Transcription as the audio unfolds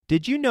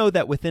Did you know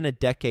that within a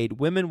decade,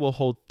 women will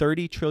hold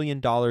 $30 trillion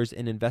in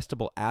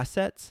investable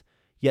assets?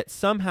 Yet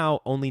somehow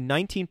only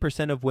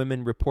 19% of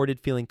women reported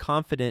feeling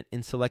confident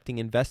in selecting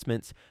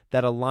investments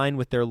that align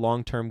with their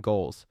long-term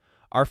goals.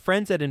 Our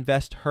friends at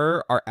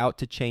InvestHer are out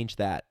to change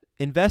that.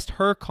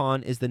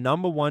 InvestHerCon is the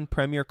 #1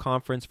 premier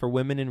conference for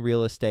women in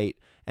real estate,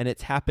 and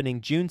it's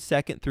happening June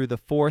 2nd through the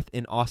 4th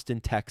in Austin,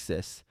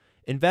 Texas.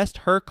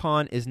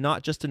 InvestHerCon is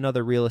not just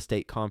another real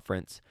estate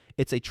conference.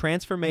 It's a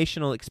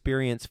transformational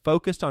experience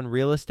focused on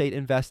real estate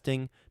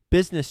investing,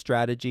 business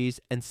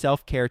strategies, and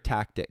self-care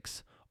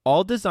tactics,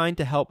 all designed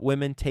to help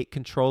women take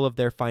control of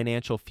their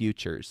financial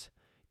futures.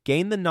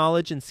 Gain the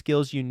knowledge and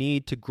skills you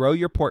need to grow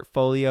your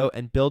portfolio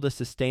and build a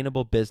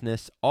sustainable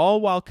business,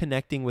 all while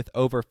connecting with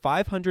over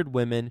 500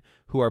 women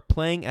who are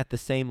playing at the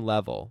same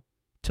level.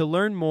 To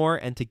learn more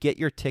and to get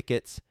your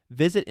tickets,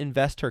 visit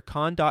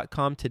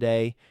InvestHerCon.com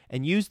today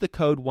and use the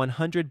code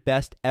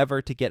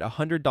 100BESTEVER to get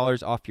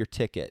 $100 off your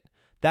ticket.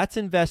 That's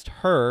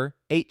InvestHer,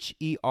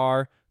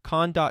 H-E-R,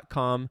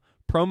 con.com,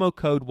 promo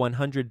code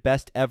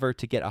 100BESTEVER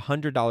to get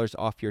 $100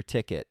 off your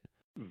ticket.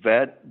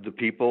 Vet the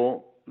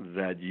people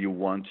that you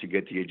want to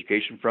get the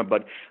education from,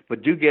 but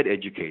do get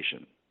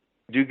education.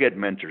 Do get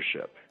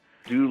mentorship.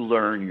 Do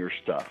learn your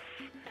stuff.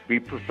 Be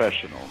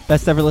professional.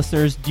 Best Ever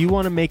listeners, do you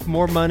want to make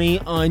more money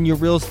on your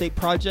real estate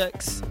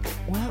projects?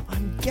 Well,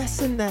 I'm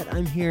guessing that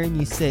I'm hearing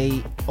you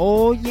say,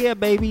 oh yeah,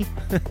 baby.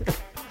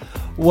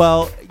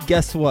 Well,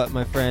 guess what,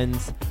 my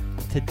friends?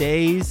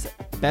 Today's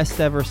Best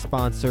Ever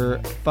sponsor,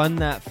 Fund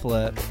That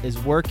Flip, is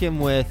working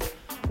with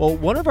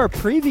one of our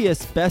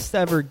previous Best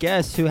Ever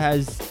guests who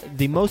has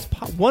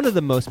one of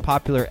the most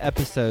popular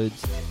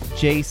episodes,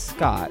 Jay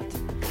Scott.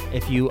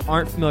 If you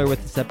aren't familiar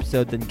with this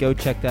episode, then go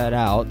check that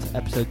out,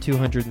 episode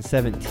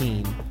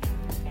 217.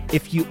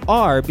 If you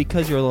are,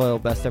 because you're a loyal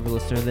Best Ever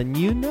listener, then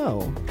you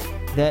know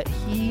that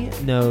he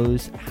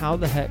knows how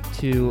the heck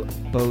to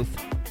both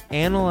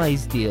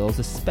analyze deals,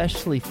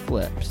 especially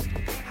flips,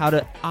 how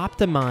to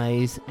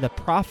optimize the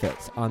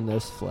profits on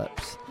those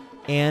flips,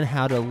 and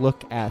how to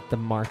look at the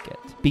market.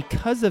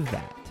 Because of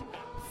that,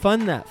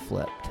 Fund That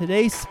Flip,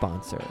 today's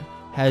sponsor,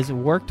 has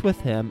worked with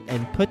him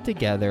and put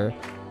together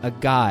a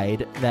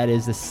guide that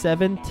is the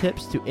 7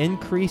 tips to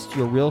increase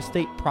your real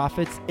estate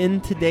profits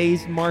in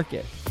today's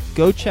market.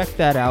 Go check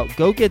that out.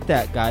 Go get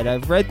that guide.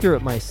 I've read through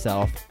it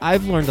myself.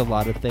 I've learned a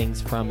lot of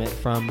things from it,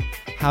 from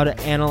how to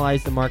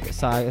analyze the market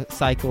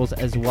cycles,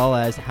 as well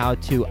as how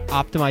to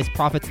optimize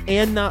profits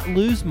and not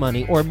lose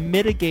money or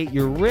mitigate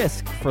your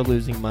risk for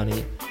losing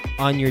money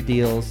on your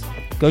deals.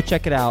 Go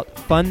check it out.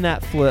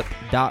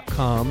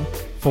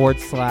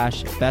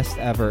 fundthatflip.com/best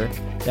ever.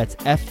 That's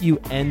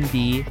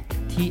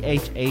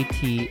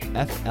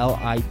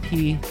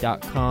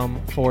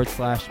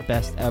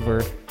fundthatflip.com/best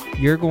ever.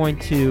 You're going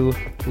to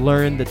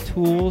learn the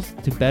tools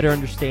to better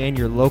understand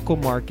your local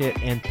market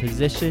and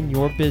position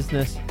your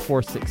business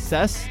for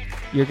success.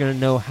 You're going to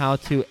know how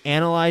to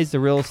analyze the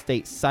real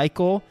estate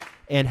cycle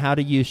and how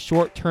to use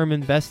short-term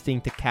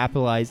investing to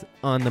capitalize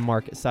on the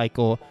market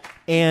cycle,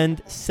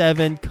 and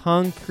 7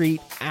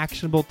 concrete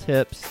actionable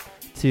tips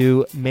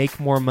to make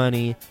more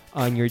money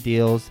on your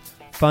deals.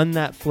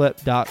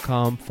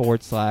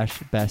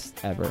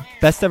 fundthatflip.com/best ever.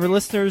 Best Ever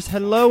listeners,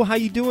 hello, how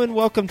you doing?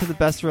 Welcome to the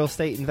Best Real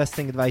Estate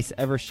Investing Advice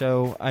Ever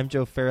show. I'm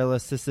Joe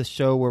Fairless. This is a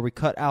show where we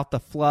cut out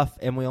the fluff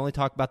and we only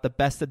talk about the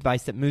best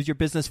advice that moves your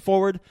business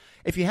forward.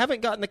 If you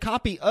haven't gotten a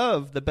copy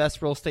of the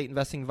Best Real Estate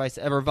Investing Advice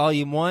Ever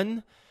Volume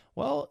 1,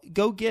 well,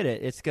 go get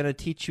it. It's going to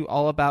teach you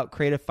all about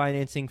creative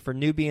financing for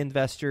newbie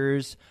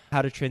investors,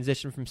 how to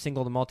transition from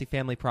single to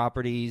multifamily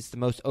properties, the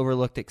most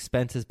overlooked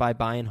expenses by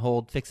buy and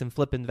hold, fix and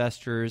flip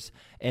investors,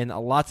 and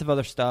lots of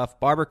other stuff.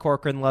 Barbara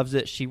Corcoran loves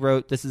it. She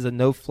wrote, this is a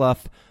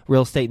no-fluff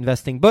real estate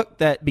investing book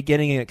that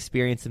beginning and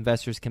experienced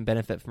investors can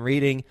benefit from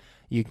reading.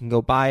 You can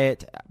go buy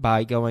it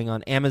by going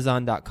on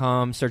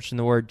Amazon.com, searching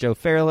the word Joe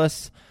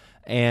Fairless,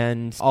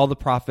 and all the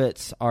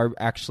profits are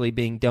actually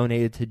being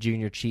donated to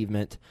Junior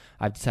Achievement.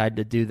 I've decided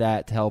to do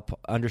that to help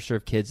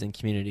underserved kids and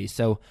communities.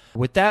 So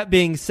with that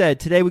being said,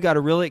 today we got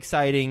a really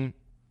exciting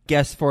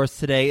guest for us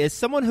today. It's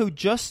someone who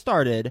just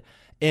started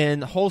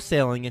in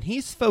wholesaling, and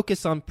he's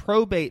focused on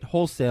probate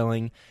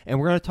wholesaling, and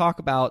we're going to talk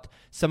about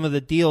some of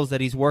the deals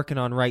that he's working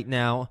on right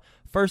now.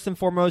 First and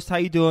foremost, how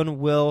you doing,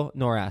 Will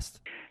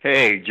Norast?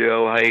 Hey,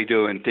 Joe. How you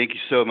doing? Thank you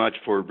so much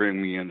for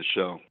bringing me on the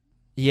show.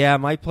 Yeah,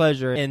 my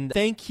pleasure. And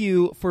thank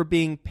you for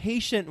being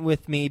patient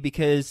with me,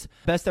 because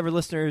Best Ever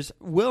listeners,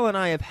 Will and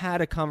I have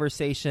had a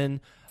conversation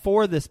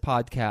for this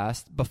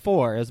podcast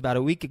before. It was about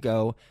a week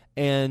ago,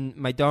 and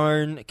my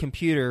darn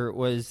computer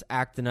was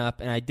acting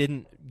up, and I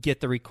didn't get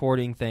the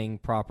recording thing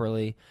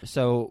properly.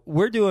 So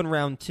we're doing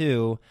round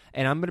 2,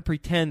 and I'm going to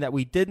pretend that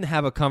we didn't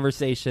have a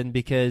conversation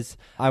because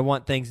I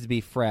want things to be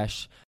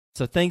fresh.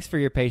 So thanks for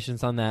your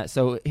patience on that.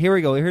 So here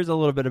we go. Here's a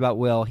little bit about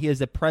Will. He is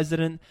the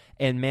president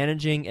and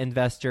managing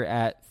investor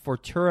at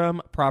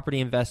Forturum Property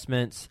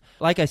Investments.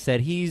 Like I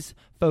said, he's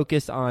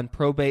focused on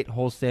probate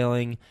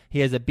wholesaling. He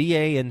has a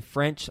BA in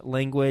French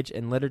language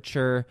and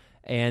literature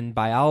and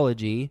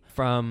biology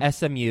from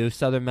SMU,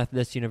 Southern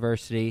Methodist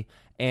University,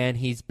 and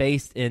he's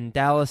based in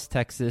Dallas,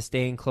 Texas,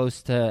 staying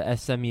close to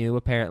SMU,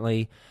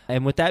 apparently.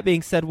 And with that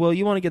being said, Will,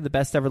 you want to give the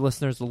Best Ever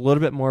listeners a little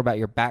bit more about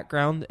your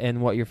background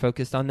and what you're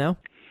focused on now?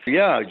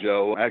 Yeah,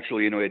 Joe.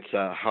 Actually, it's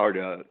hard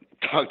to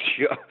talk to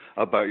you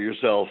about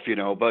yourself,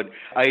 but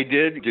I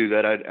did do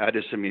that at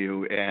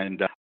SMU,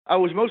 and I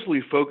was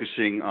mostly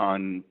focusing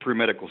on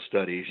pre-medical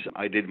studies.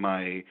 I did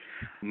my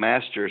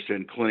master's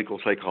in clinical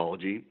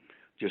psychology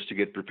just to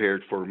get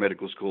prepared for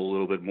medical school a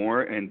little bit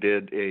more, and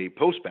did a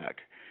post-bac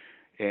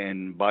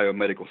in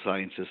biomedical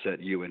sciences at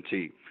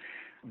UNT.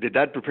 Did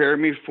that prepare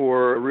me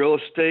for real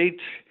estate?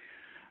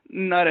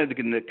 Not in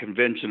the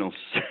conventional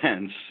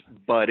sense,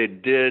 but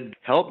it did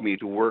help me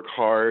to work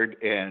hard,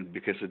 and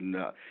because in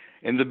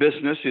the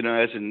business,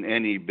 as in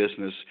any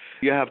business,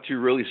 you have to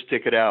really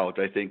stick it out.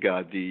 I think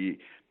the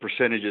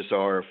percentages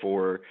are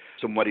for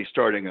somebody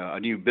starting a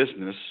new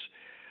business,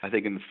 I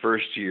think in the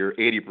first year,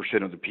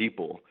 80% of the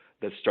people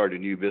that start a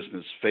new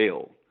business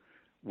fail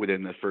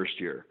within the first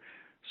year.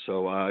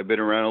 So I've been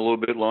around a little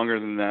bit longer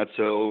than that,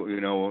 so,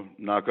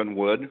 knock on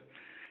wood.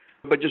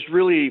 But just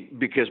really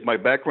because my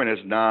background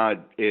is not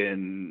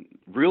in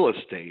real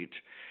estate,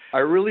 I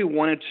really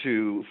wanted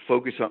to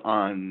focus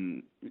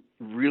on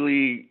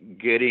really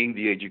getting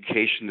the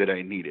education that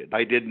I needed.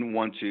 I didn't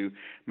want to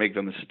make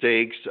the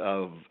mistakes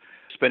of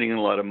spending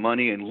a lot of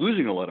money and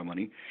losing a lot of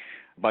money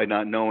by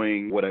not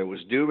knowing what I was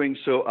doing.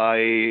 So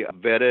I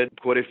vetted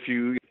quite a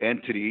few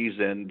entities,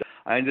 and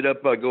I ended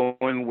up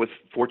going with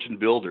Fortune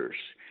Builders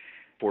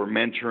for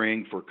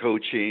mentoring, for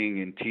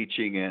coaching and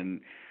teaching,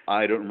 and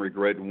I don't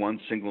regret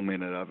one single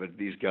minute of it.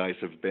 These guys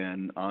have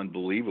been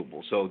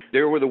unbelievable. So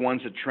they were the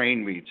ones that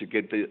trained me to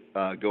get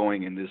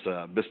going in this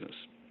business.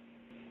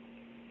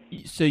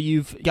 So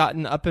you've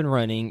gotten up and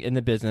running in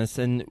the business,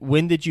 and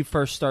when did you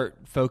first start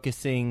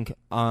focusing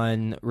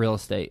on real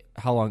estate?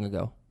 How long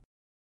ago?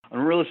 On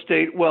real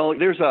estate, well,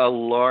 there's a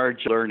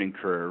large learning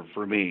curve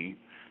for me,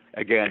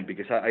 again,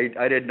 because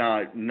I did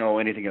not know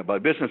anything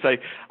about business.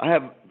 I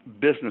have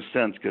business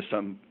sense because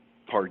I'm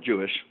part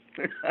Jewish.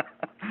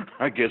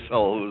 I guess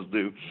all of us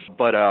do.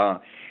 But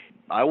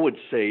I would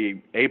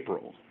say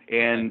April.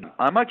 And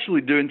I'm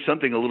actually doing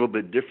something a little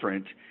bit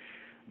different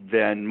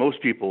than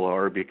most people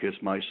are, because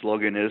my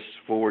slogan is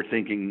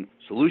forward-thinking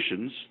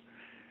solutions.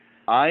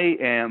 I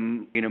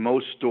am,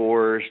 most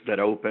stores that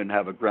open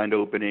have a grand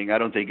opening. I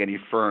don't think any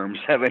firms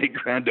have any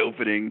grand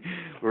opening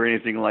or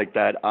anything like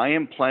that. I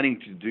am planning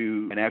to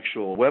do an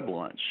actual web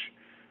launch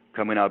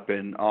coming up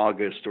in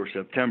August or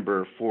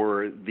September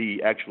for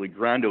the actually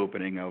grand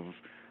opening of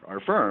our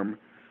firm.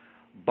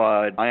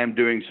 But I am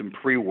doing some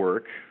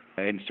pre-work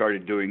and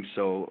started doing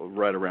so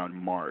right around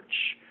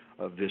March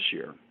of this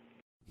year.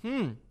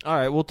 All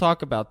right, we'll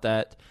talk about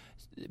that.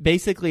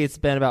 Basically, it's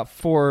been about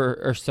 4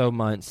 or so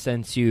months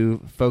since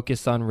you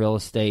focused on real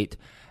estate.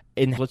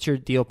 And what's your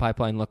deal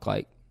pipeline look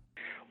like?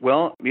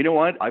 Well, you know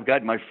what? I've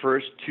got my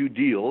first 2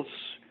 deals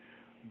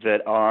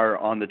that are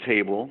on the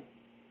table.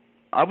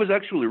 I was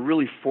actually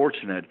really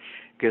fortunate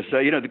because,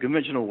 the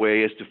conventional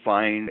way is to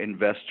find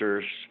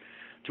investors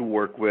to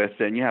work with,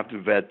 and you have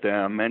to vet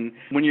them. And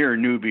when you're a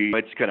newbie,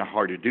 it's kind of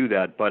hard to do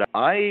that. But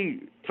I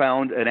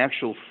found an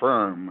actual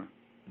firm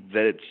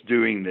that's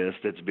doing this,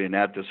 that's been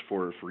at this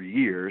for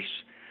years.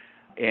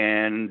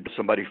 And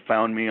somebody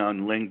found me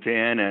on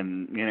LinkedIn,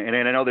 and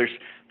I know there's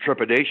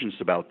trepidations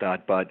about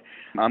that, but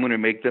I'm going to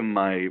make them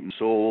my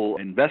sole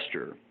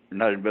investor,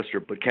 not investor,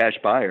 but cash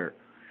buyer.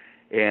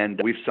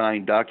 And we've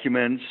signed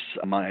documents.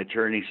 My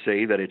attorneys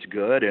say that it's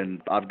good,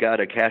 and I've got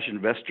a cash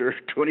investor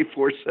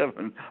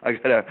 24/7. I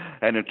got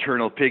an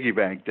eternal piggy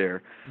bank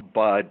there.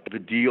 But the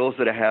deals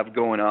that I have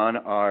going on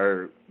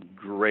are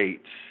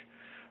great.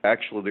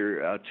 Actually,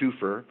 they're a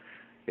twofer.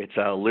 It's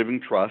a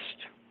living trust,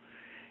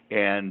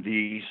 and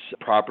these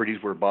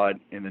properties were bought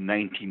in the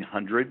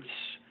 1900s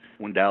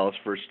when Dallas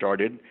first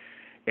started.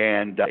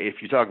 And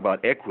if you talk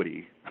about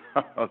equity,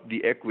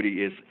 the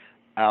equity is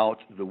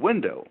out the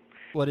window.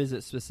 What is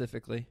it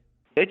specifically?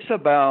 It's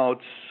about,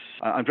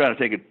 I'm trying to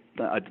take it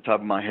at the top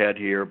of my head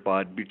here,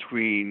 but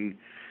between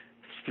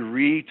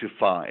 3 to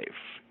 5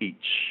 each.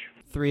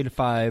 3 to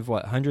 5,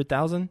 what,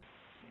 100,000?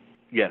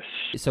 Yes.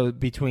 So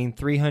between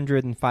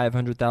 $300,000 and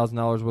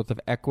 $500,000 worth of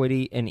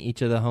equity in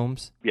each of the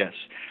homes? Yes.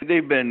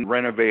 They've been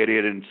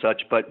renovated and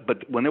such, but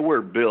when they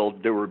were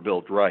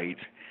built right.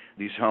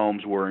 These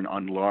homes were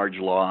on large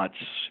lots.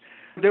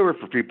 They were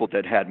for people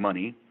that had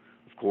money,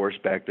 of course,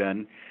 back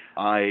then.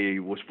 I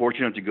was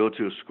fortunate to go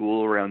to a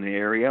school around the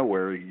area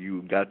where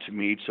you got to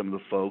meet some of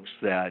the folks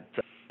that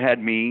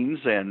had means,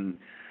 and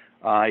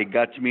I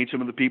got to meet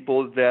some of the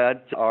people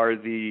that are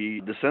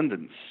the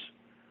descendants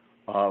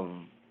of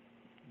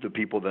the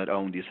people that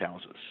own these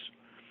houses.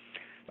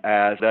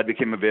 As that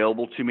became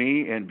available to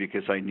me, and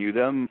because I knew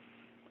them,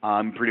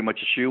 I'm pretty much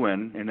a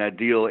shoo-in that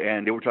deal.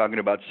 And they were talking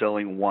about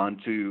selling one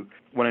to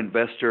one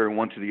investor and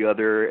one to the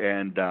other,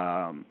 and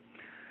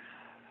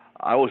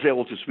I was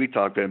able to sweet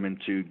talk them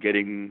into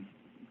getting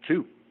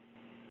 2.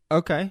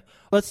 Okay.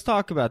 Let's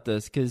talk about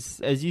this because,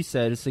 as you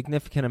said, a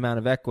significant amount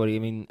of equity. I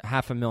mean,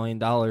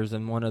 $500,000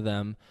 in one of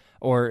them,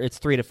 or it's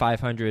 3 to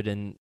 500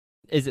 in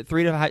is it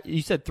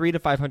you said 3 to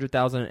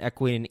 500,000 in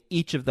equity in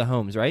each of the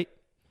homes, right?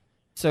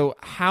 So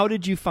how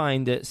did you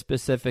find it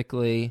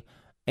specifically?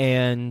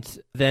 And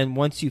then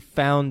once you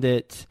found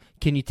it,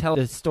 can you tell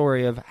the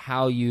story of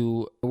how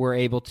you were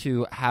able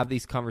to have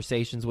these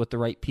conversations with the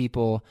right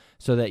people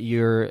so that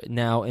you're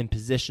now in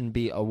position to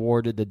be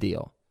awarded the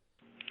deal?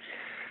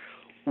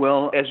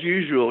 Well, as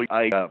usual,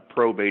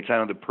 probates. I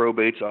know the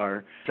probates are,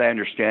 as I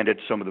understand it,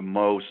 some of the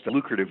most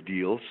lucrative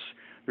deals.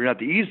 They're not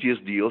the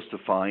easiest deals to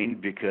find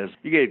because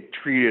you get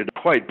treated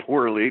quite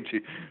poorly,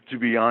 to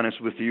be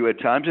honest with you at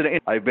times. And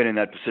I've been in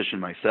that position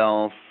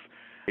myself.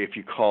 If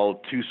you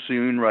call too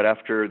soon, right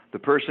after the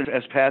person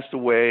has passed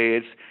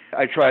away,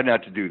 I try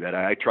not to do that.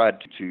 I try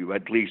to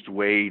at least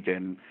wait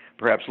and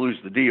perhaps lose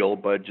the deal,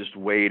 but just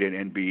wait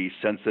and be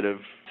sensitive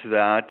to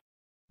that.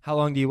 How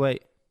long do you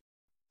wait?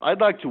 I'd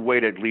like to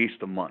wait at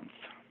least a month.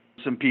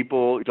 Some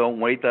people don't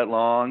wait that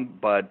long,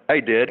 but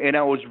I did, and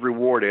I was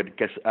rewarded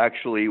because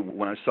actually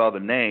when I saw the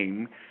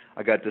name,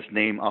 I got this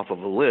name off of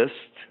a list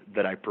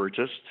that I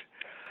purchased.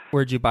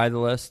 Where'd you buy the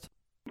list?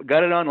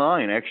 Got it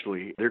online,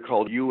 actually. They're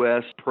called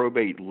U.S.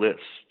 Probate List,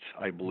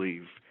 I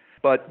believe.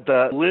 But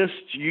the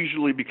list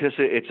usually, because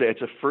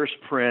it's a first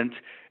print,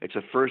 it's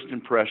a first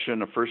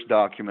impression, a first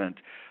document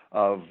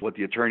of what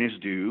the attorneys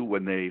do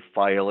when they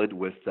file it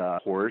with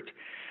court.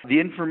 The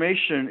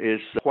information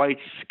is quite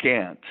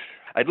scant,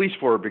 at least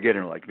for a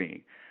beginner like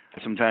me.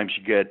 Sometimes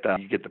you get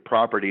the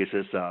property. It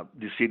says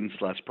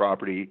decedent's last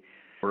property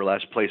or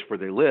last place where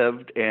they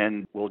lived,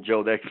 and well,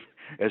 Joe, that,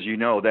 as you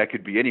know, that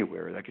could be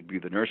anywhere. That could be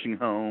the nursing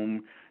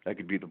home. That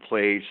could be the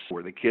place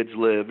where the kids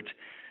lived.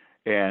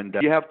 And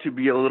you have to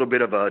be a little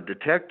bit of a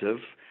detective.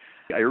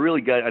 I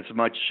really got as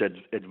much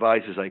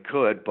advice as I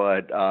could,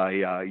 but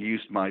I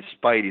used my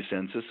spidey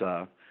senses,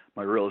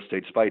 my real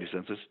estate spidey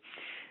senses.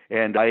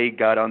 And I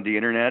got on the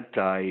internet.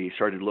 I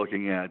started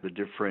looking at the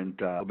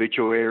different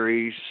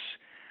obituaries.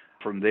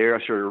 From there,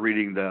 I started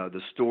reading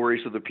the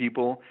stories of the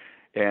people.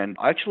 And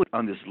actually,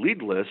 on this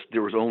lead list,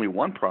 there was only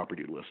one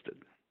property listed.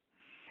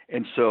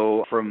 And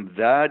so from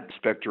that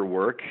specter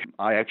work,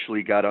 I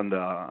actually got on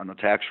the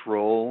tax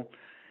roll.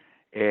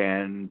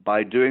 And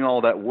by doing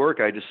all that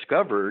work, I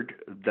discovered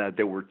that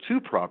there were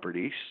two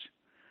properties.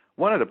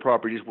 One of the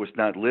properties was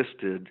not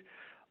listed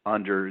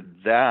under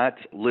that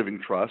living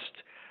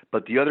trust,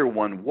 but the other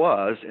one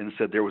was, and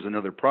said there was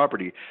another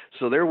property.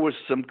 So there was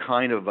some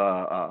kind of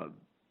a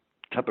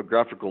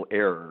typographical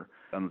error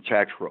on the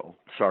tax roll.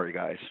 Sorry,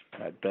 guys.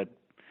 That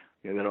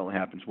only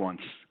happens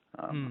once,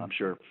 I'm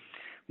sure.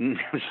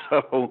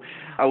 So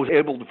I was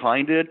able to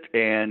find it,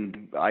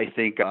 and I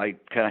think I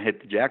kind of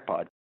hit the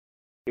jackpot.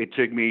 It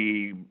took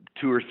me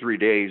 2 or 3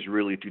 days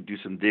really to do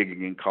some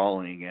digging and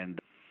calling, and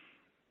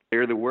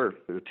there they were,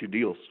 the two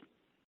deals.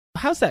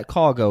 How's that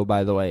call go,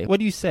 by the way? What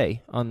do you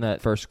say on that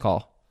first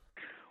call?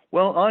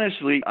 Well,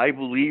 honestly, I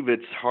believe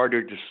it's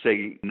harder to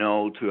say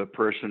no to a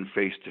person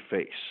face to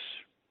face.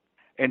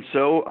 And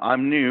so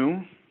I'm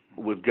new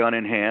with gun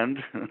in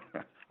hand.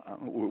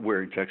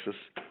 We're in Texas.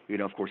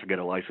 Of course, I get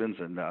a license,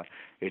 and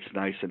it's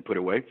nice and put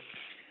away.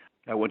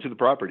 I went to the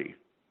property,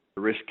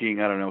 risking,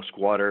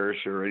 squatters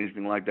or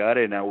anything like that,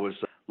 and I was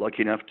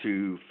lucky enough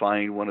to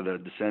find one of the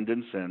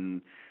descendants,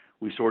 and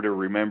we sort of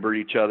remembered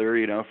each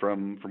other,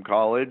 from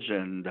college,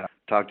 and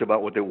talked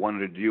about what they wanted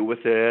to do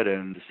with it,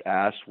 and just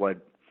asked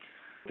what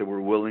they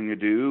were willing to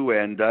do,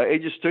 and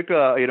it just took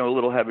a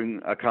little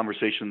having a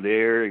conversation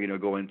there,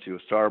 going to a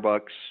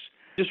Starbucks,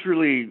 just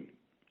really.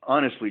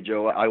 Honestly,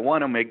 Joe, I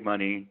want to make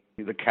money.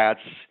 The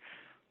cats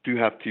do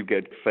have to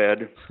get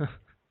fed,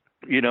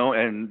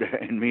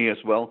 and me as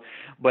well.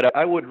 But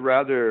I would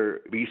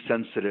rather be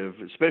sensitive,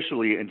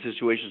 especially in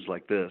situations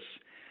like this,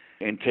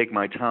 and take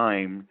my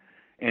time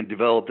and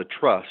develop the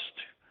trust.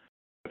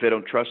 If they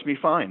don't trust me,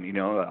 fine,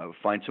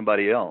 find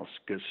somebody else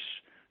because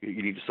you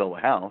need to sell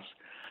the house.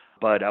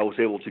 But I was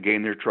able to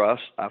gain their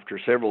trust after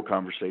several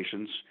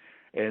conversations,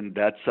 and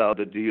that's how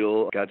the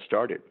deal got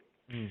started.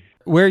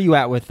 Where are you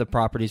at with the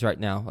properties right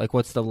now? Like,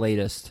 what's the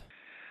latest?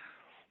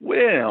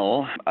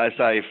 Well, as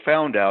I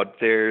found out,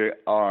 there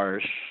are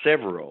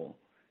several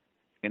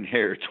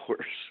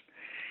inheritors,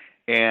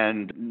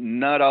 and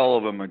not all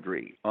of them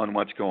agree on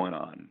what's going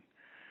on.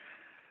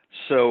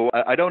 So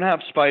I don't have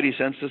spidey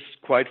senses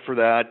quite for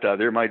that.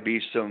 There might be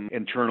some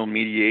internal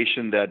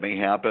mediation that may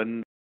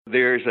happen.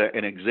 There's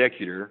an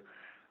executor,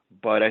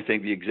 but I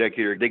think the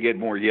executor, they get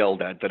more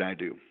yelled at than I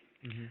do.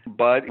 Mm-hmm.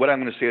 But what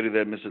I'm going to say to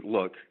them is that,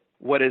 look,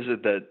 what is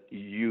it that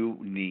you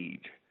need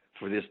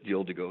for this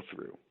deal to go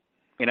through?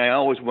 And I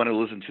always want to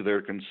listen to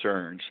their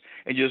concerns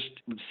and just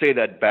say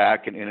that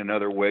back in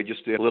another way,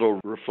 just a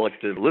little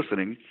reflective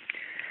listening.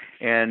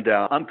 And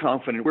I'm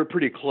confident we're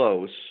pretty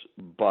close,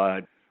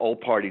 but all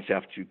parties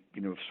have to,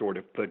 sort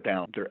of put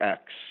down their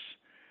X,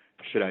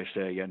 should I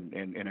say,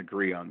 and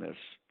agree on this.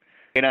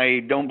 And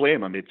I don't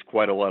blame them. It's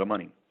quite a lot of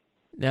money.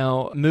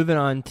 Now, moving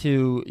on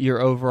to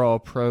your overall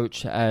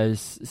approach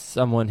as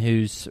someone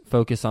who's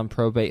focused on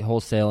probate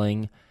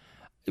wholesaling,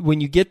 when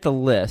you get the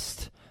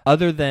list,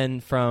 other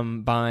than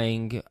from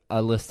buying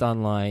a list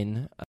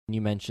online,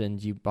 you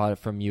mentioned you bought it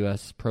from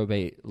U.S.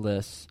 Probate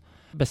Lists,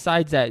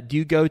 Besides that, do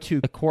you go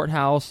to the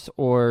courthouse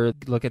or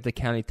look at the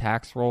county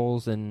tax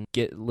rolls and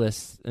get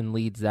lists and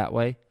leads that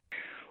way?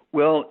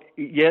 Well,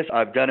 yes,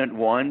 I've done it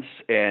once,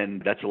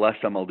 and that's the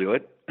last time I'll do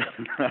it.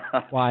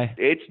 Why?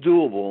 It's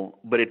doable,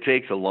 but it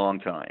takes a long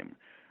time.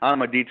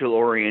 I'm a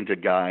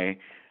detail-oriented guy,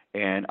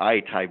 and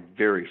I type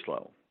very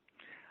slow.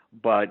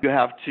 But you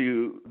have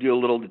to do a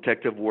little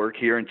detective work.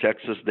 Here in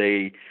Texas,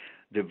 they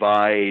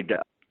divide,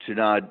 to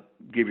not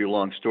give you a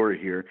long story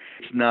here,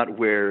 it's not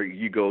where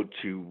you go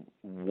to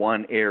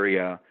one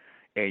area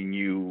and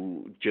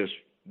you just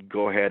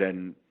go ahead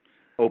and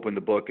open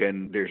the book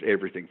and there's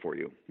everything for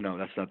you. No,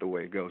 that's not the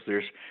way it goes.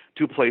 There's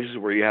two places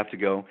where you have to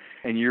go,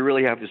 and you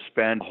really have to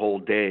spend a whole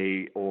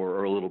day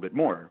or a little bit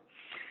more.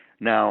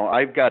 Now,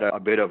 I've got a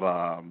bit of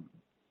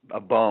a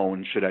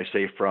bone, should I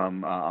say,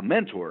 from a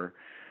mentor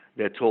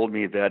that told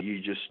me that you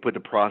just put the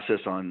process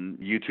on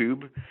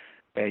YouTube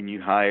and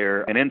you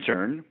hire an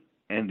intern,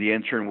 and the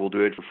intern will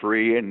do it for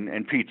free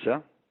and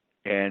pizza,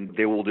 and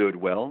they will do it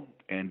well,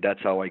 and that's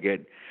how I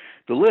get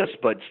the list.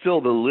 But still,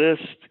 the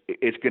list,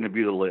 it's going to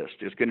be the list.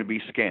 It's going to be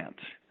scant.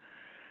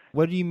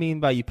 What do you mean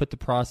by you put the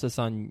process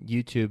on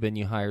YouTube and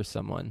you hire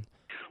someone?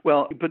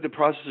 Well, you put the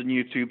process on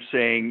YouTube,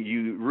 saying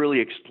you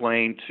really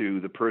explain to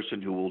the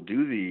person who will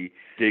do the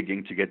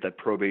digging to get that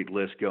probate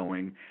list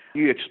going.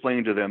 You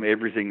explain to them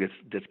everything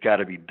that's got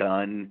to be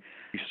done.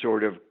 You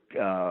sort of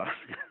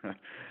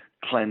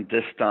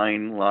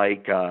clandestine,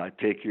 like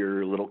take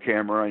your little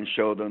camera and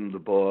show them the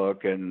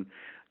book, and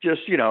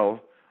just,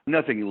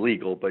 nothing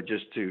illegal, but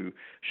just to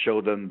show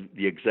them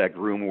the exact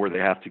room where they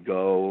have to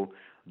go,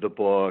 the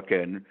book,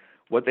 and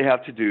what they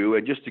have to do,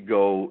 and just to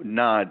go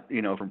not,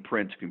 from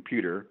print to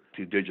computer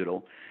to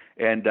digital.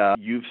 And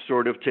you've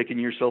sort of taken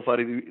yourself out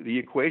of the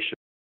equation.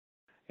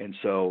 And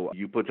so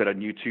you put that on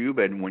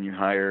YouTube, and when you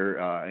hire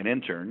an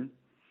intern,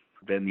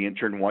 then the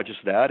intern watches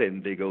that,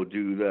 and they go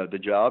do the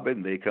job,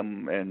 and they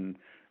come and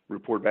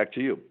report back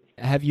to you.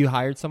 Have you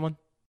hired someone?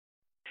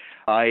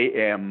 I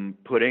am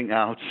putting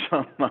out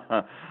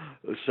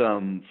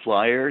some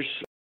flyers.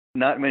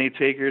 Not many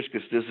takers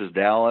because this is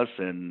Dallas,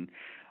 and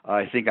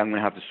I think I'm going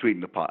to have to sweeten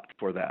the pot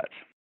for that.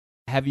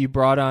 Have you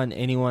brought on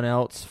anyone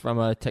else from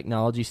a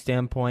technology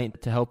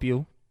standpoint to help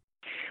you?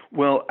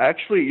 Well,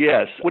 actually,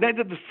 yes. When I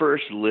did the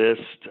first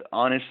list,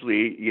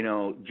 honestly,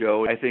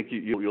 Joe, I think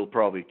you'll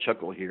probably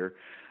chuckle here,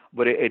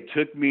 but it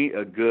took me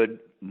a good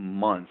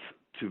month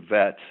to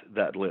vet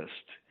that list.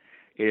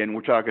 And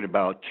we're talking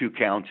about 2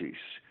 counties,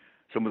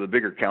 some of the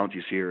bigger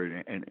counties here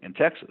in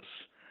Texas.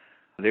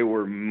 There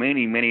were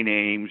many, many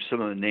names. Some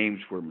of the names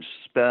were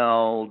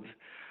misspelled.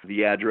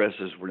 The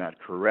addresses were not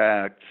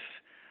correct.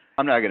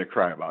 I'm not going to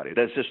cry about it.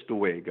 That's just the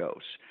way it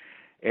goes.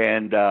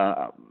 And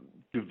to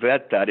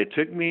vet that, it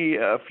took me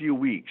a few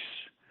weeks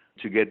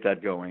to get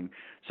that going.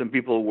 Some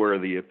people were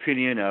the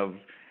opinion of,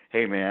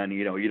 hey, man,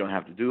 you don't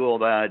have to do all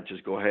that.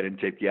 Just go ahead and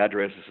take the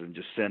addresses and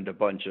just send a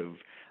bunch of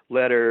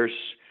letters.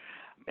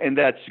 And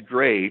that's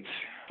great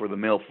for the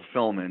mail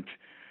fulfillment,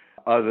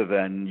 other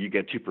than you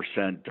get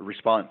 2%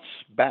 response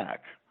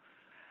back.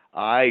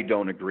 I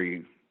don't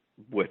agree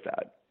with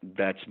that.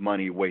 That's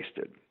money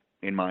wasted,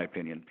 in my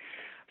opinion.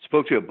 I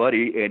spoke to a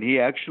buddy, and he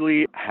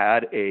actually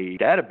had a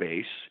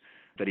database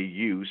that he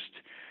used,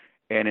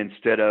 and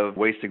instead of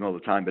wasting all the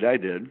time that I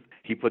did,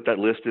 he put that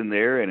list in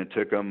there, and it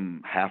took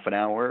him half an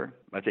hour,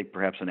 I think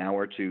perhaps an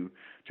hour, to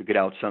get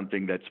out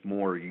something that's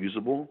more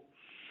usable.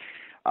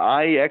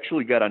 I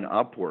actually got on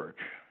Upwork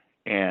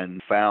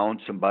and found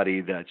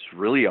somebody that's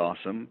really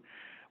awesome.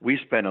 We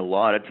spent a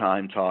lot of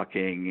time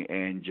talking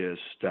and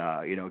just,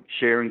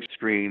 sharing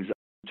screens.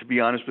 To be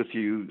honest with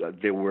you,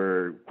 there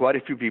were quite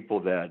a few people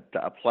that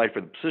applied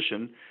for the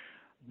position,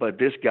 but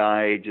this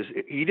guy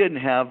he didn't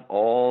have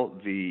all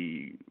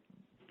the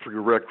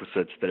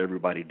prerequisites that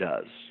everybody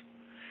does.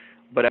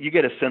 But you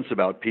get a sense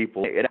about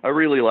people, and I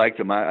really liked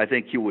him. I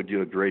think he would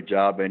do a great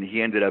job, and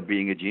he ended up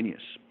being a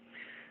genius.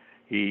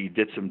 He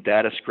did some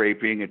data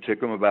scraping. It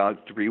took him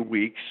about 3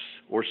 weeks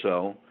or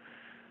so.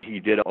 He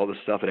did all the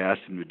stuff I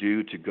asked him to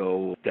do, to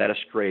go data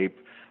scrape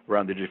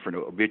around the different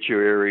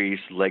obituaries,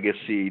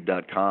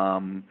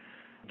 legacy.com.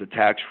 The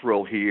tax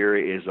roll here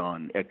is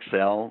on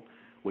Excel,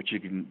 which you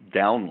can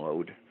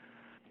download.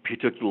 He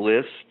took the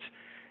list,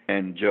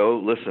 and Joe,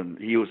 listen,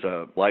 he was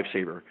a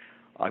lifesaver.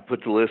 I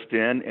put the list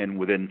in, and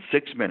within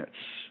 6 minutes,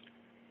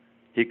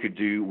 he could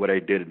do what I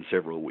did in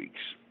several weeks.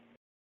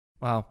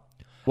 Wow.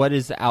 What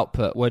is the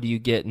output? What do you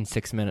get in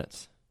 6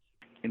 minutes?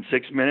 In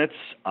 6 minutes,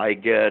 I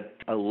get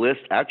a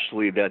list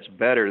actually that's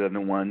better than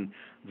the one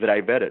that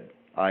I vetted.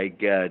 I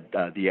get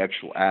the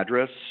actual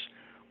address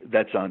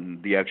that's on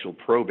the actual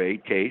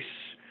probate case.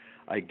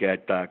 I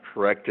get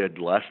corrected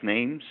last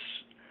names.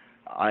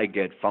 I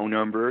get phone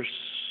numbers.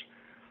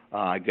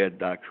 I get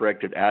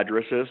corrected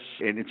addresses.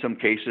 And in some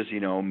cases,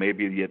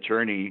 maybe the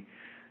attorney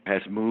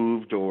has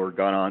moved or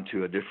gone on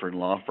to a different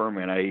law firm,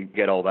 and I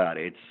get all that.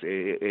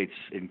 It's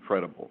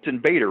incredible. It's in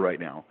beta right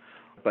now,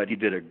 but he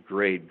did a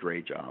great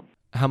job.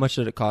 How much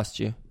did it cost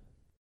you?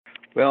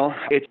 Well,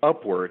 it's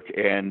Upwork,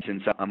 and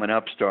since I'm an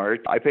upstart,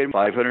 I paid him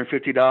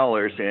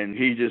 $550, and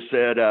he just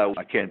said,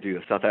 I can't do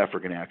a South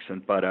African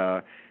accent,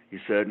 but he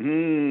said,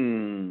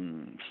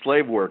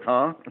 slave work,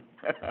 huh?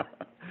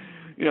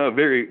 A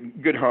very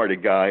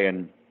good-hearted guy,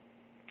 and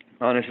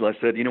honestly, I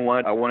said, you know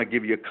what, I want to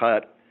give you a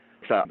cut.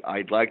 So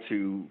I'd like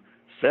to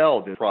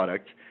sell the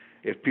product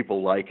if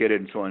people like it,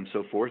 and so on and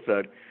so forth.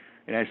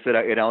 And I said,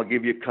 and I'll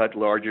give you a cut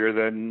larger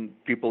than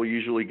people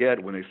usually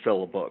get when they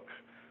sell a book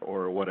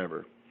or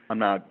whatever. I'm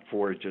not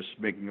for just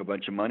making a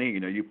bunch of money.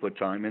 You put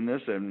time in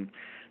this, and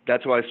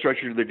that's why I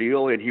structured the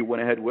deal, and he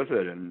went ahead with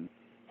it. And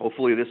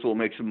hopefully this will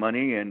make some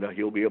money, and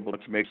he'll be able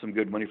to make some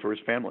good money for his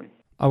family.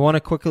 I want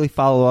to quickly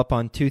follow up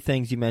on two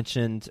things you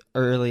mentioned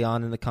early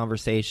on in the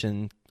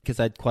conversation because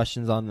I had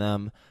questions on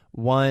them.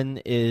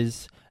 One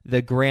is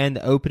the grand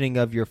opening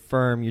of your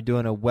firm. You're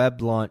doing a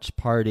web launch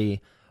party.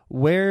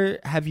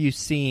 Where have you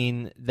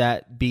seen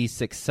that be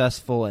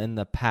successful in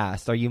the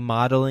past? Are you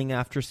modeling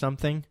after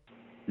something?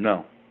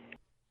 No.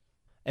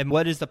 And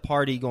what is the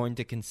party going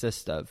to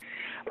consist of?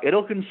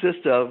 It'll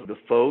consist of the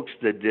folks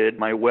that did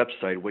my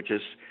website, which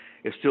is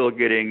still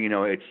getting,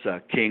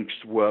 it's kinks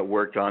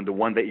worked on. The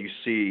one that you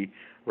see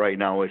right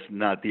now is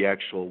not the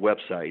actual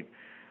website.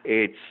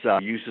 It's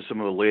uses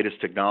some of the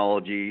latest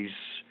technologies.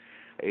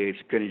 It's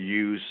going to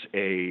use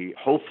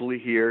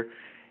hopefully here,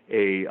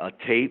 a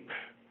tape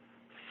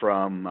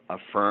from a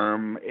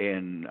firm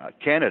in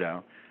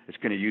Canada. It's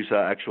going to use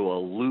a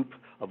loop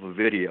of a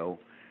video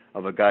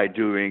of a guy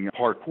doing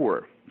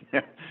parkour.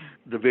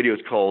 The video is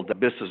called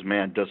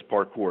Businessman Does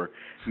Parkour,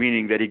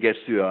 meaning that he gets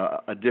to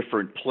a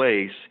different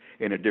place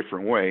in a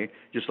different way,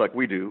 just like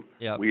we do.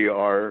 Yep. We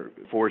are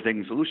Forward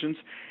Thinking Solutions,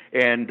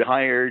 and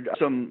hired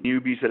some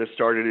newbies that have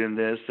started in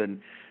this and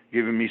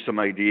given me some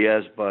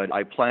ideas, but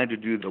I plan to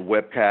do the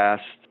webcast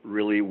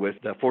really with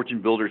the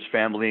Fortune Builders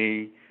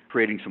family,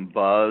 creating some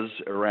buzz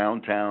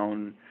around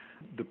town.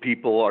 The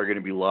people are going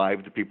to be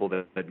live. The people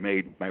that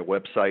made my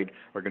website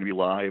are going to be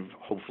live,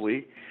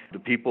 hopefully. The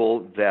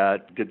people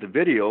that did the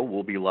video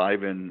will be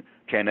live in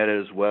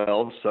Canada as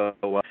well.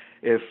 So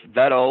if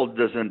that all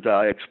doesn't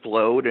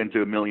explode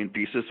into a million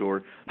pieces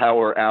or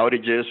power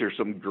outages or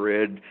some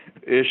grid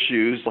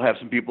issues, we'll have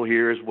some people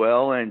here as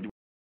well. And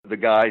the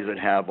guys that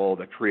have all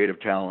the creative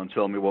talent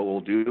tell me what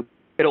we'll do.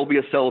 It'll be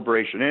a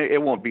celebration.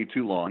 It won't be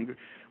too long,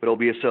 but it'll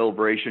be a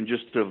celebration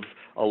just of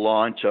a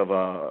launch of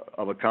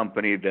a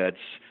company that's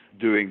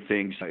doing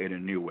things in a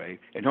new way,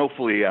 and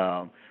hopefully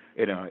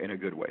in a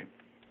good way.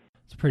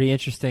 It's pretty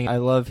interesting. I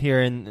love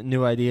hearing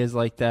new ideas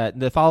like that.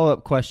 The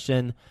follow-up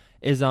question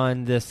is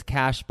on this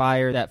cash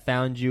buyer that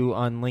found you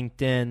on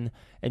LinkedIn,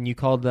 and you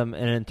called them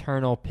an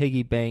internal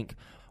piggy bank.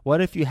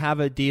 What if you have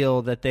a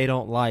deal that they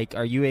don't like?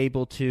 Are you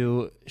able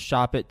to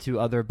shop it to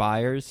other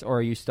buyers, or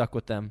are you stuck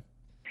with them?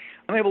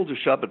 I'm able to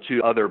shop it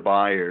to other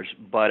buyers,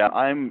 but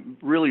I'm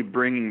really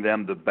bringing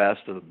them the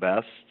best of the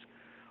best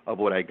of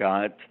what I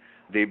got.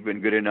 They've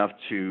been good enough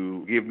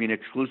to give me an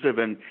exclusive,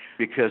 and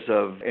because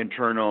of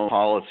internal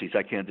policies,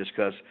 I can't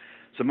discuss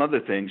some other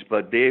things,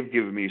 but they've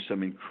given me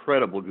some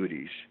incredible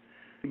goodies.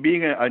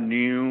 Being a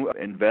new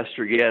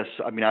investor, yes,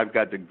 I've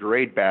got the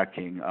great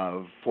backing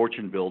of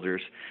Fortune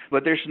Builders,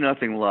 but there's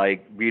nothing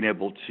like being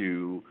able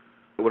to,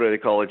 what do they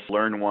call it,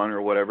 learn one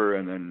or whatever,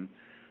 and then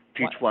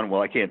teach one.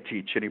 Well, I can't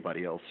teach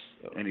anybody else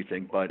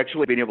anything, but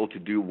actually being able to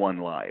do one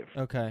live.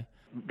 Okay.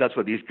 That's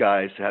what these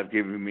guys have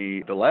given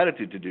me the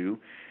latitude to do,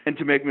 and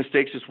to make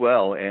mistakes as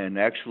well. And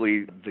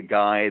actually, the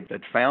guy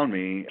that found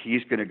me,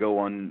 he's going to go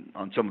on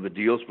some of the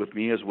deals with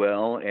me as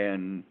well,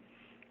 and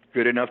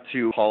good enough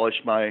to polish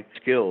my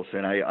skills.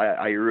 And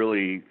I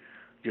really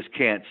just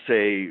can't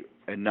say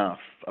enough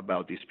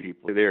about these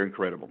people. They're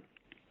incredible.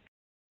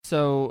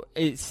 So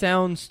it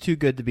sounds too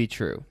good to be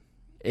true.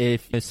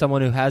 If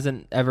someone who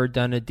hasn't ever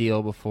done a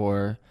deal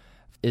before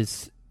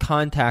is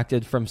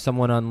contacted from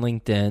someone on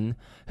LinkedIn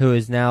who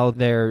is now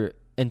their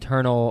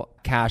internal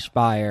cash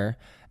buyer,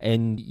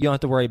 and you don't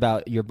have to worry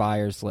about your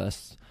buyers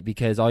list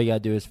because all you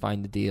got to do is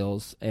find the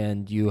deals,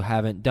 and you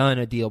haven't done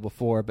a deal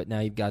before, but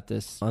now you've got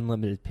this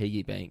unlimited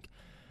piggy bank.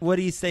 What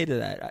do you say to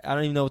that? I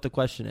don't even know what the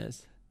question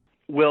is.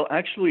 Well,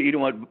 actually, you know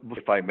what,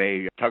 if I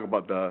may talk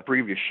about the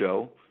previous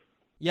show.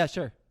 Yeah,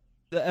 sure.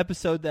 The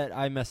episode that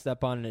I messed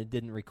up on and it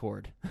didn't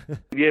record.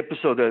 The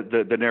episode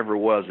that never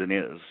was and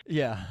is.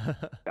 Yeah.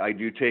 I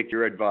do take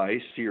your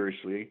advice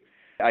seriously.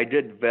 I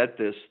did vet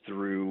this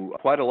through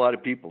quite a lot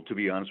of people, to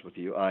be honest with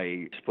you.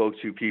 I spoke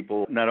to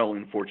people not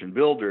only in Fortune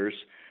Builders,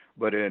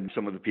 but in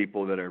some of the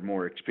people that are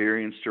more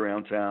experienced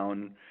around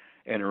town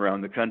and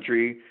around the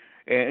country.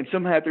 And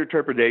some had their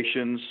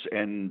interpretations,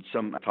 and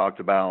some talked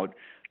about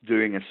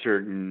doing a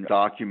certain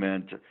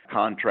document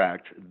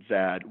contract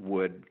that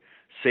would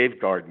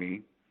safeguard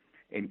me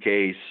in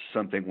case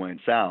something went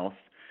south.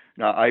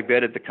 Now, I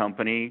vetted the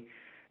company,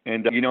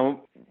 and,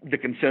 the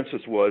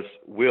consensus was,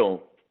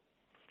 Will,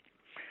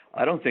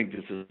 I don't think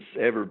this has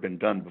ever been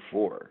done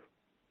before.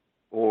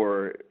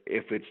 Or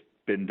if it's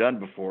been done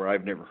before,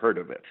 I've never heard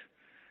of it.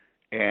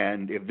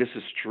 And if this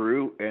is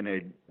true and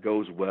it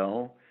goes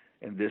well,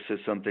 and this is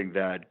something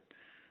that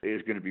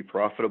is going to be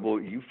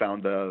profitable, you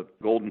found the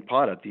golden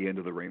pot at the end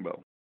of the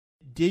rainbow.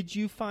 Did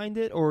you find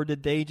it, or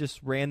did they just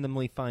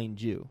randomly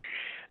find you?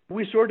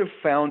 We sort of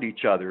found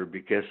each other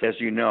because, as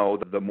you know,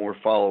 the more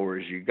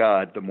followers you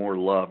got, the more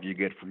love you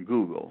get from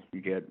Google.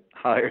 You get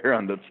higher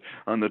on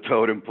the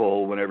totem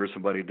pole whenever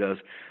somebody does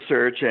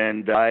search,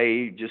 and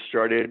I just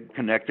started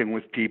connecting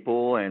with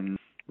people, and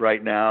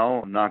right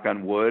now, knock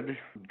on wood,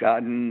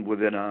 gotten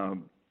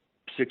within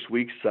 6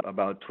 weeks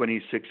about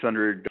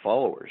 2,600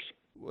 followers.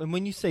 And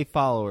when you say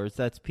followers,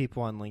 that's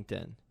people on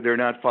LinkedIn. They're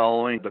not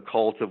following the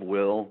cult of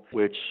Will,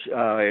 which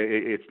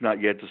it's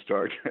not yet to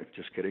start.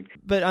 Just kidding.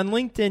 But on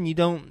LinkedIn, you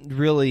don't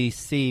really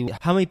see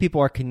how many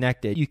people are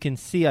connected. You can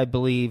see, I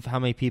believe, how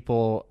many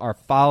people are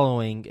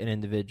following an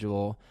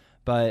individual.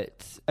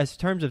 But as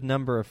terms of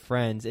number of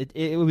friends, it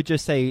would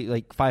just say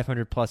like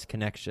 500 plus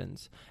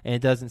connections. And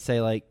it doesn't say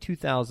like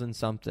 2,000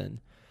 something.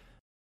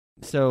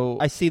 So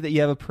I see that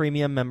you have a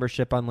premium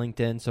membership on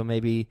LinkedIn, so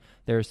maybe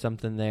there's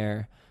something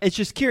there. It's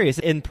just curious,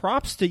 and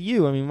props to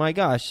you. I mean, my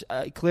gosh,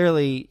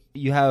 clearly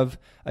you have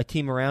a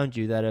team around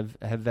you that have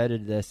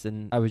vetted this,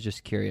 and I was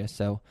just curious.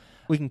 So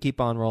we can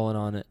keep on rolling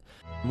on it.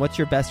 What's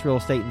your best real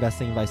estate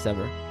investing advice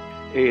ever?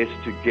 Is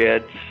to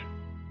get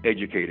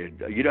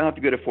educated. You don't have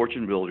to go to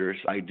Fortune Builders.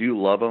 I do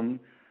love them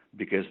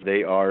because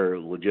they are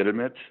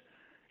legitimate,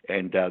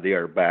 and they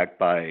are backed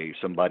by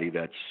somebody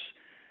that's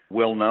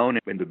well known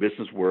in the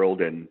business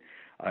world, and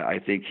I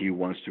think he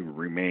wants to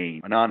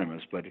remain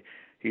anonymous, but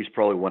he's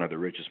probably one of the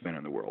richest men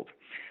in the world.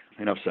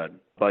 Enough said.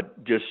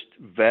 But just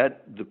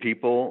vet the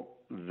people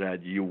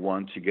that you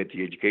want to get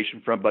the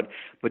education from, but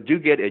do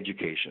get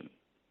education.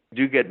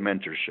 Do get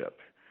mentorship.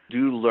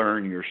 Do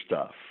learn your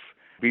stuff.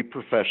 Be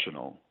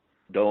professional.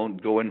 Don't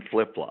go in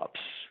flip-flops.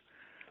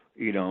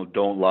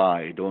 Don't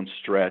lie. Don't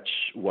stretch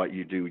what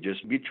you do.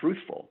 Just be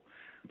truthful.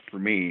 For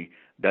me,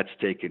 that's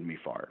taken me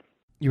far.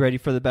 You ready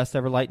for the best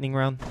ever lightning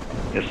round?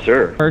 Yes,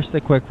 sir. First,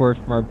 a quick word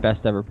from our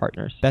best ever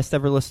partners. Best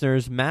ever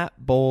listeners, Matt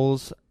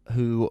Bowles,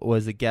 who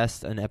was a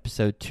guest on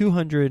episode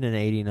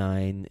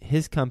 289.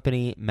 His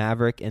company,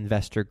 Maverick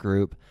Investor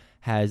Group,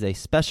 has a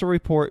special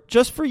report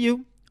just for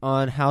you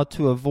on how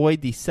to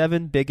avoid the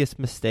 7 biggest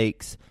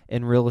mistakes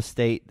in real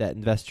estate that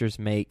investors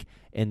make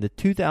in the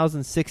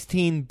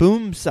 2016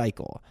 boom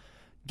cycle.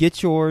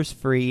 Get yours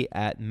free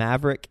at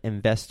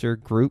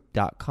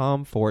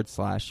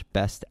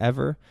maverickinvestorgroup.com/best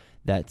ever.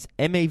 That's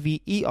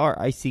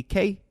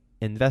MAVERICK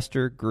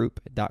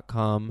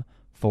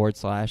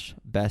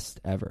investorgroup.com/best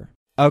ever.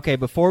 Okay,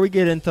 before we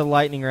get into the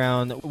lightning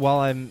round, while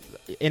I'm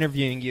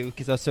interviewing you,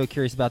 because I was so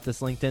curious about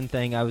this LinkedIn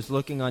thing, I was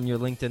looking on your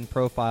LinkedIn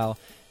profile,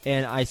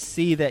 and I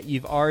see that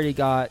you've already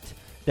got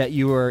that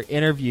you were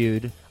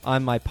interviewed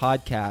on my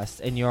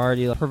podcast, and you're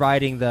already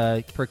providing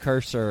the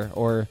precursor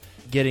or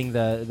getting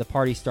the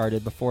party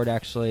started before it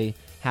actually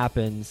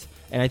happens.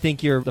 And I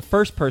think you're the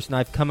first person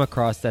I've come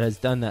across that has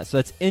done that. So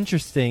it's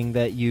interesting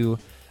that you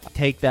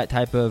take that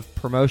type of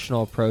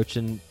promotional approach,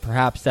 and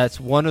perhaps that's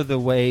one of the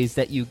ways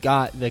that you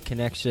got the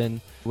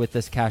connection with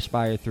this cash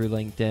buyer through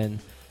LinkedIn.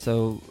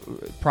 So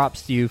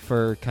props to you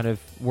for kind of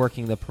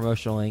working the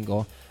promotional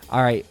angle.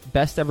 All right,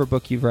 best ever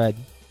book you've read.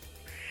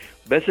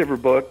 Best ever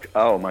book,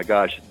 oh my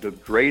gosh, The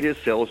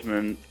Greatest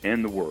Salesman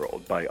in the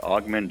World by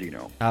Og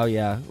Mandino. Oh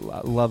yeah,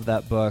 love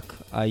that book.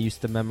 I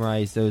used to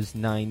memorize those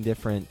 9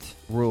 different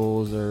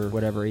rules or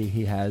whatever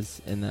he has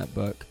in that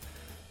book.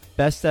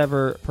 Best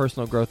ever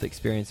personal growth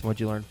experience, and what'd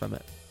you learn from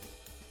it?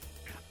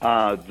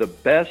 The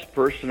best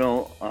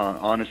personal,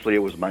 honestly,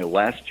 it was my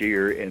last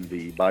year in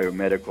the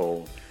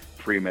biomedical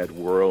pre-med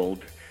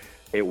world.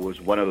 It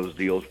was one of those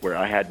deals where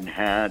I hadn't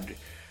had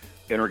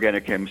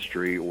inorganic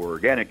chemistry or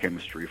organic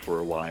chemistry for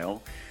a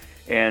while,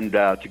 and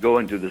to go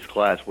into this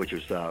class, which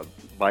is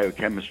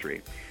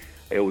biochemistry,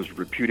 it was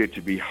reputed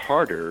to be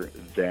harder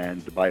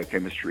than the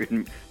biochemistry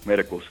in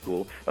medical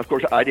school. Of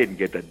course, I didn't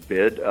get that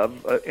bit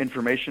of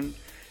information,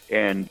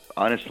 and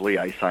honestly,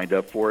 I signed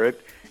up for it,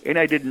 and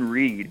I didn't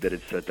read that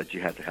it said that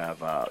you had to have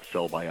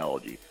cell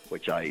biology,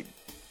 which I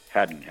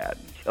hadn't had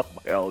cell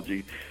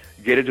biology.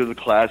 Get into the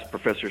class,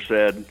 professor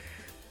said,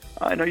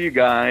 I know you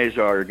guys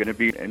are going to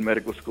be in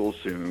medical school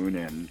soon,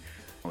 and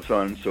so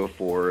on and so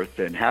forth,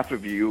 and half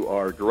of you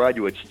are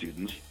graduate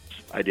students.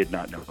 I did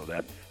not know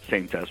that.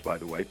 Same test, by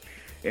the way.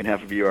 And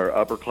half of you are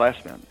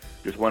upperclassmen.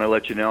 Just want to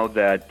let you know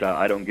that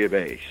I don't give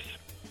A's.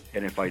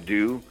 And if I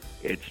do,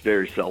 it's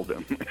very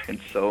seldom.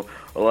 And so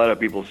a lot of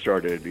people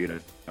started,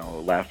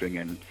 laughing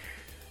and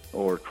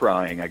or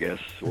crying, I guess,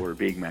 or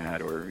being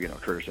mad or,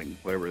 cursing,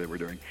 whatever they were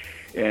doing.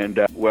 And,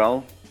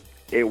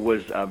 it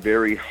was a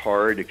very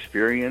hard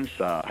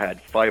experience. I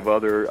had 5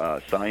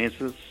 other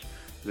sciences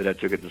that I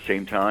took at the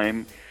same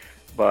time.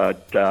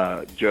 But,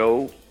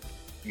 Joe,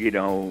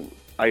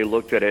 I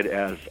looked at it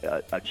as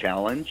a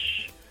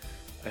challenge,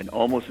 an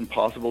almost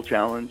impossible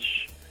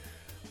challenge,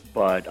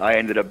 but I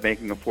ended up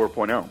making a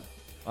 4.0.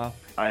 Wow.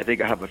 I think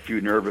I have a few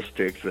nervous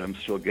tics that I'm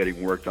still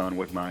getting worked on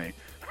with my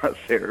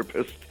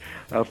therapist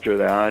after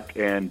that.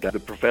 And the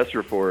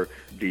professor for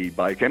the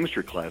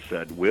biochemistry class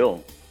said,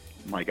 Will,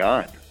 my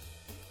God,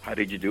 how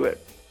did you do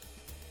it?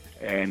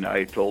 And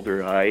I told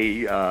her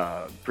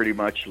I pretty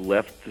much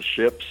left the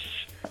ships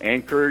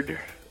anchored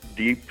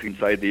deep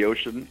inside the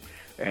ocean,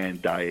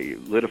 and I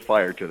lit a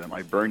fire to them.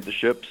 I burned the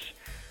ships,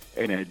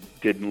 and I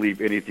didn't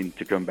leave anything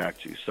to come back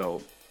to.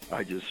 So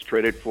I just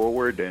treaded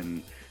forward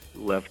and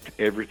left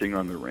everything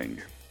on the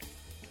ring.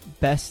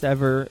 Best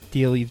ever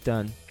deal you've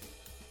done?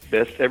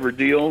 Best ever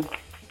deal?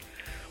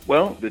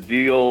 Well, the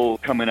deal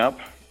coming up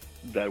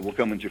that will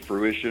come into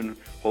fruition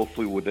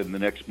hopefully within the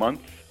next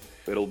month.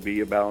 It'll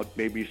be about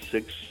maybe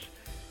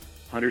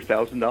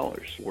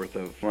 $600,000 worth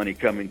of money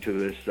coming to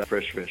this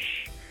fresh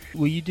fish.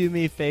 Will you do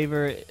me a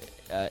favor?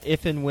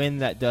 If and when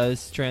that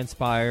does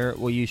transpire,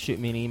 will you shoot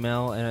me an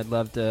email? And I'd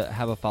love to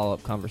have a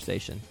follow-up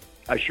conversation.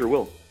 I sure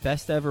will.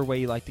 Best ever way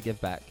you like to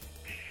give back?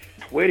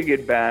 Way to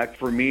get back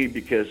for me,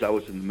 because I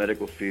was in the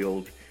medical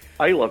field,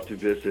 I love to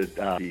visit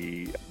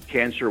the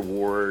cancer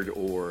ward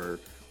or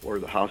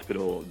the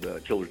hospital,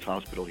 the Children's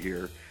Hospital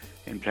here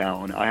in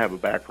town. I have a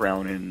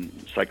background in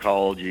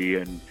psychology,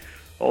 and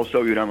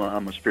also,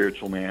 I'm a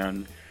spiritual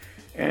man.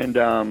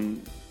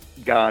 And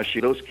gosh,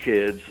 those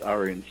kids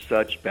are in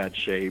such bad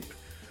shape.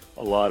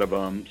 A lot of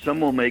them.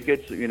 Some will make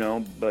it,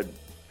 but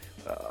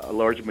a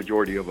large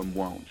majority of them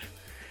won't.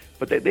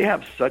 But they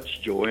have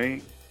such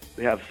joy.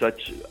 They have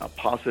such a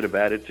positive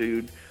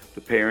attitude.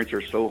 The parents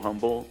are so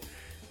humble.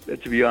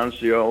 That, to be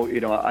honest,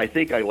 I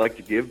think I like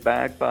to give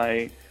back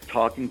by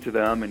talking to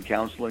them and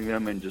counseling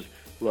them and just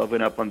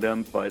loving up on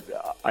them. But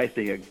I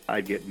think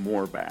I get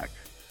more back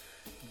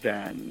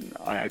than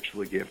I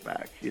actually give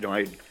back.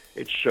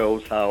 It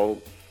shows how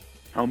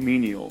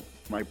menial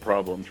my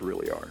problems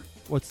really are.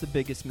 What's the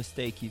biggest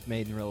mistake you've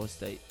made in real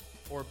estate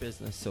or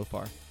business so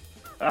far?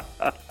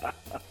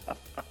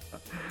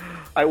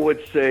 I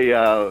would say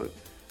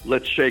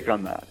let's shake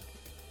on that.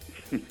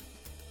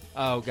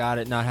 Oh, got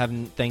it. Not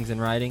having things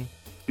in writing?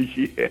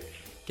 Yes.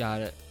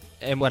 Got it.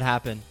 And what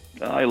happened?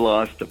 I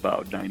lost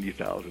about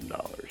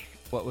 $90,000.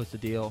 What was the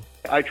deal?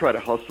 I try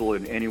to hustle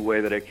in any way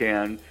that I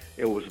can.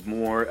 It was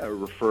more a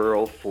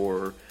referral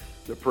for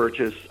the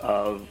purchase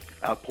of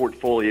a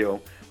portfolio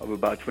of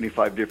about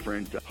 25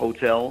 different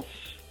hotels.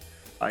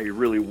 I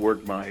really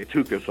worked my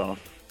tuchus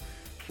off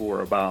for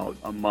about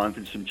a month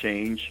and some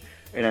change,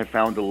 and I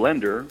found a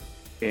lender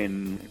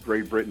in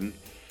Great Britain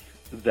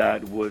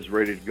that was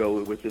ready to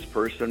go with this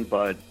person,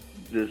 but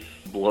this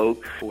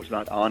bloke was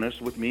not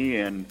honest with me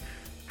and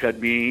cut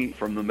me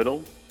from the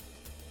middle,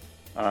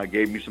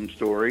 gave me some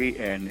story,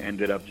 and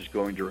ended up just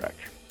going direct.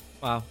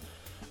 Wow.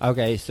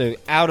 Okay, so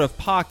out of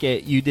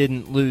pocket, you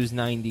didn't lose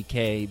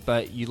 $90K,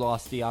 but you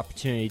lost the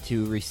opportunity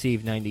to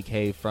receive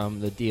 $90K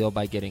from the deal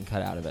by getting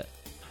cut out of it.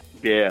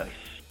 Yes.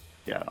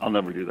 Yeah, I'll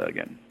never do that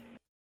again.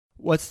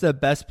 What's the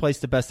best place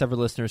the Best Ever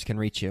listeners can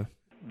reach you?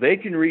 They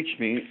can reach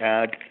me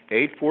at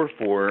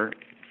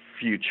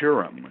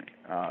 844-FUTURUM,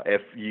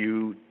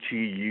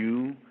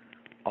 F-U-T-U-R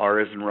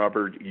as in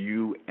Robert,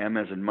 U-M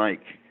as in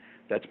Mike.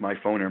 That's my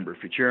phone number,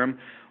 Futurum.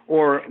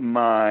 Or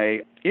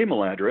my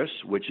email address,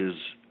 which is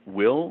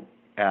will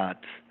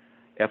at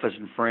F as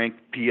in Frank,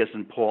 P as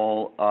in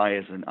Paul, I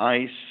as in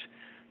Ice,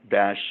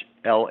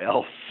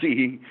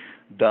 -LLC.com.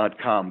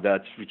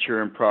 That's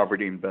Futurum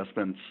Property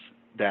Investments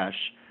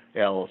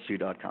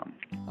LLC.com.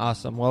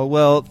 Awesome. Well,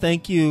 Will,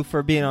 thank you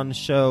for being on the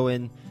show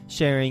and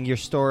sharing your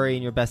story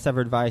and your best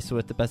ever advice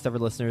with the Best Ever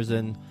listeners,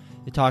 and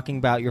talking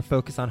about your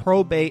focus on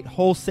probate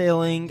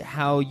wholesaling,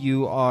 how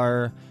you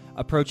are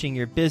approaching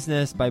your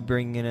business by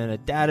bringing in a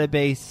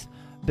database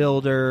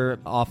builder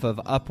off of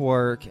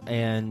Upwork,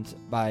 and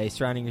by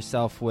surrounding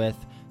yourself with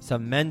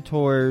some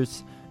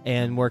mentors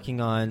and working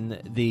on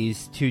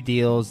these two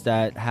deals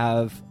that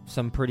have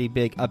some pretty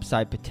big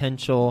upside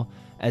potential,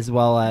 as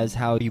well as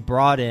how you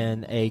brought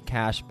in a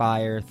cash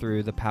buyer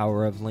through the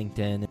power of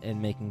LinkedIn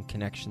and making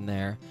connection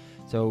there.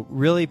 So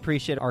really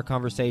appreciate our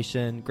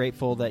conversation.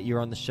 Grateful that you're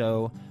on the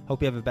show.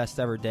 Hope you have a best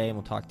ever day, and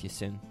we'll talk to you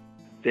soon.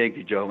 Thank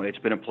you, Joe. It's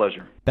been a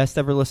pleasure. Best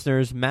ever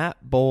listeners, Matt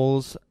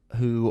Bowles,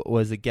 who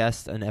was a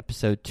guest on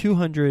episode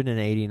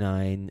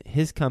 289,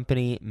 his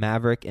company,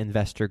 Maverick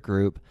Investor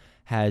Group,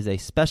 has a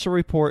special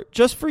report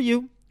just for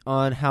you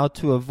on how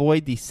to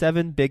avoid the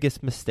 7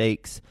 biggest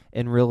mistakes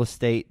in real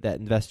estate that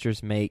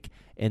investors make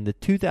in the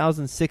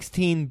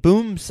 2016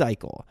 boom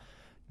cycle.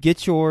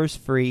 Get yours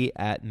free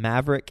at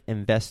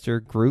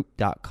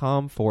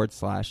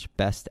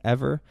maverickinvestorgroup.com/best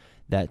ever.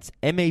 That's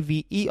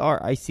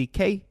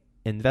MAVERICK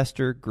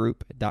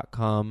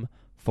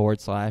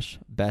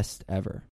investorgroup.com/best ever.